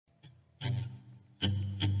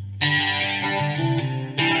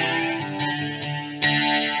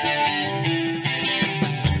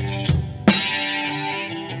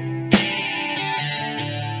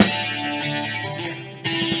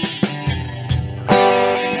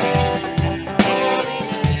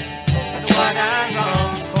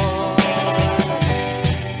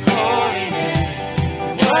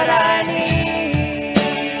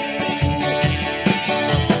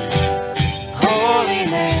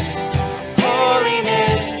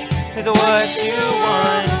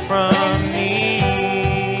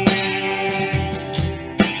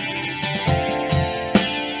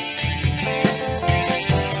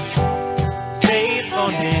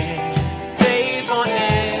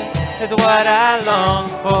is what I long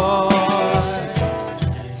for.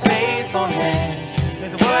 Faithfulness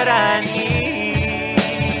is what I need.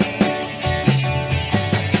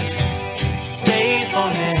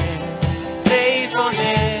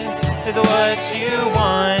 Faithfulness is what you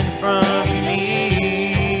want from me.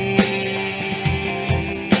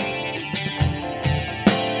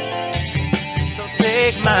 So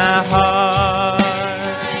take my heart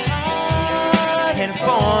and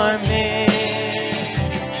form it.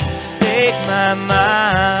 Take my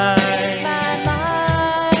mind,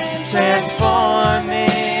 transform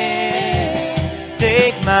it.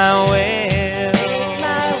 Take my will,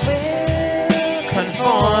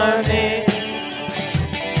 conform it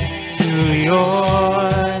to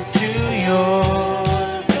yours, to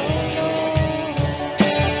yours.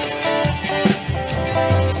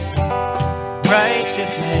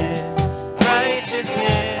 Righteousness,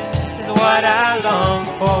 righteousness is what I long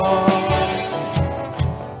for.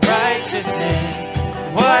 Righteousness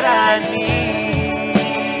is what I need.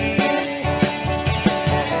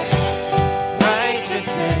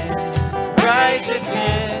 Righteousness,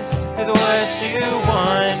 righteousness is what you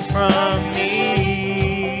want from me.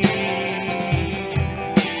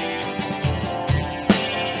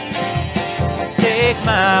 Take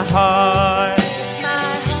my heart,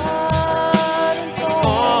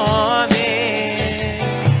 form it.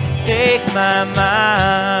 Take my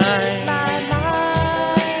mind,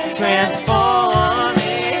 transform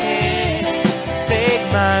it. Take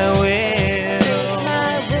my will,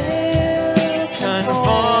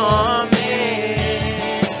 conform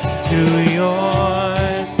it to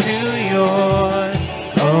yours,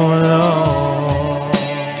 oh Lord.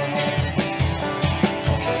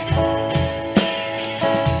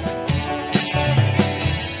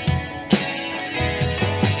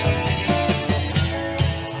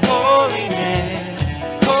 Holiness,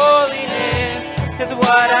 holiness is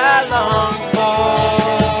what I long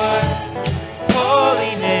for.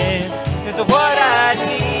 Holiness is what I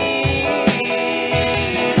need.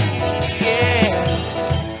 Yeah.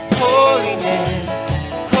 Holiness,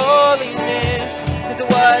 holiness is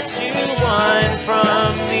what you want from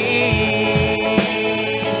me.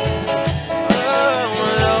 Oh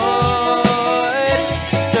Lord,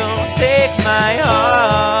 so take my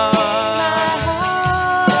heart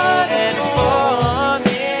and form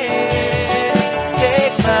it.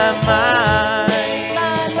 Take my mind,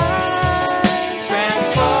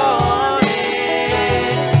 transform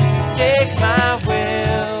it. Take my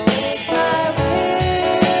will,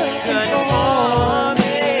 conform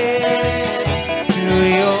it to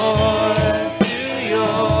yours, to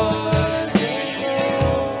yours.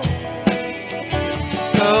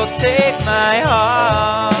 So take my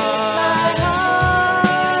heart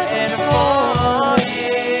and form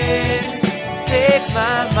it. Take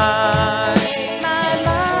my mind,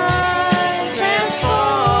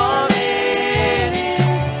 transform it.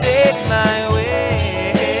 Take my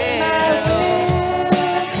will,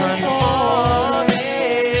 conform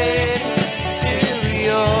it to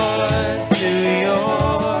yours,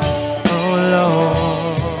 oh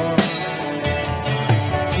Lord,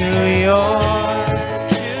 to yours.